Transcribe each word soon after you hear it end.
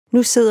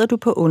Nu sidder du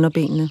på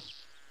underbenene.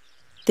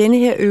 Denne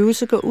her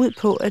øvelse går ud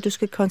på, at du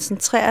skal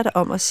koncentrere dig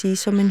om at sige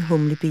som en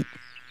humlebi.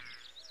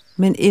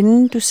 Men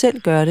inden du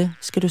selv gør det,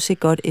 skal du se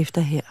godt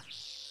efter her.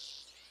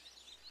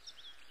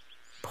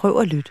 Prøv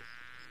at lytte.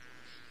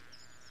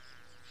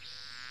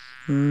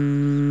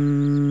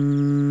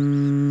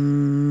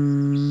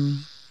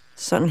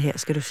 Sådan her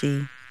skal du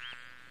sige.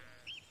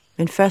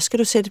 Men først skal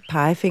du sætte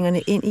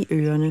pegefingrene ind i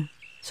ørerne,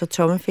 så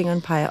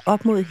tommelfingeren peger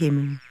op mod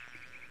himlen.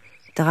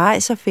 Drej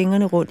så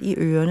fingrene rundt i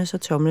ørerne, så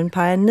tommelen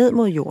peger ned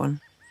mod jorden.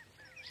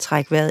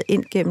 Træk vejret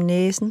ind gennem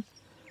næsen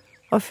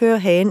og før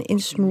hagen en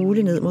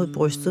smule ned mod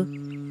brystet,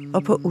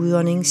 og på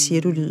udåndingen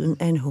siger du lyden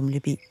af en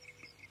humlebi.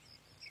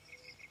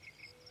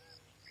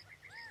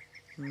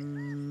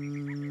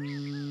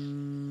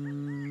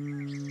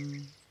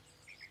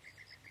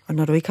 Og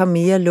når du ikke har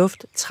mere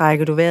luft,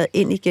 trækker du vejret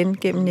ind igen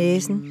gennem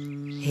næsen,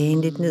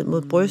 hagen lidt ned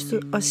mod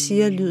brystet og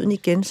siger lyden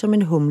igen som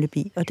en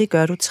humlebi, og det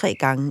gør du 3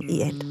 gange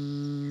i alt.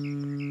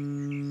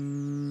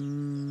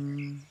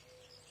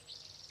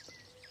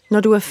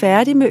 Når du er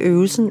færdig med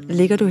øvelsen,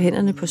 lægger du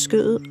hænderne på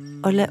skødet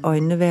og lad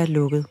øjnene være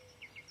lukket.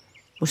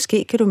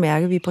 Måske kan du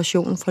mærke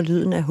vibrationen fra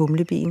lyden af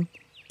humlebien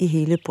i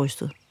hele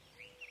brystet.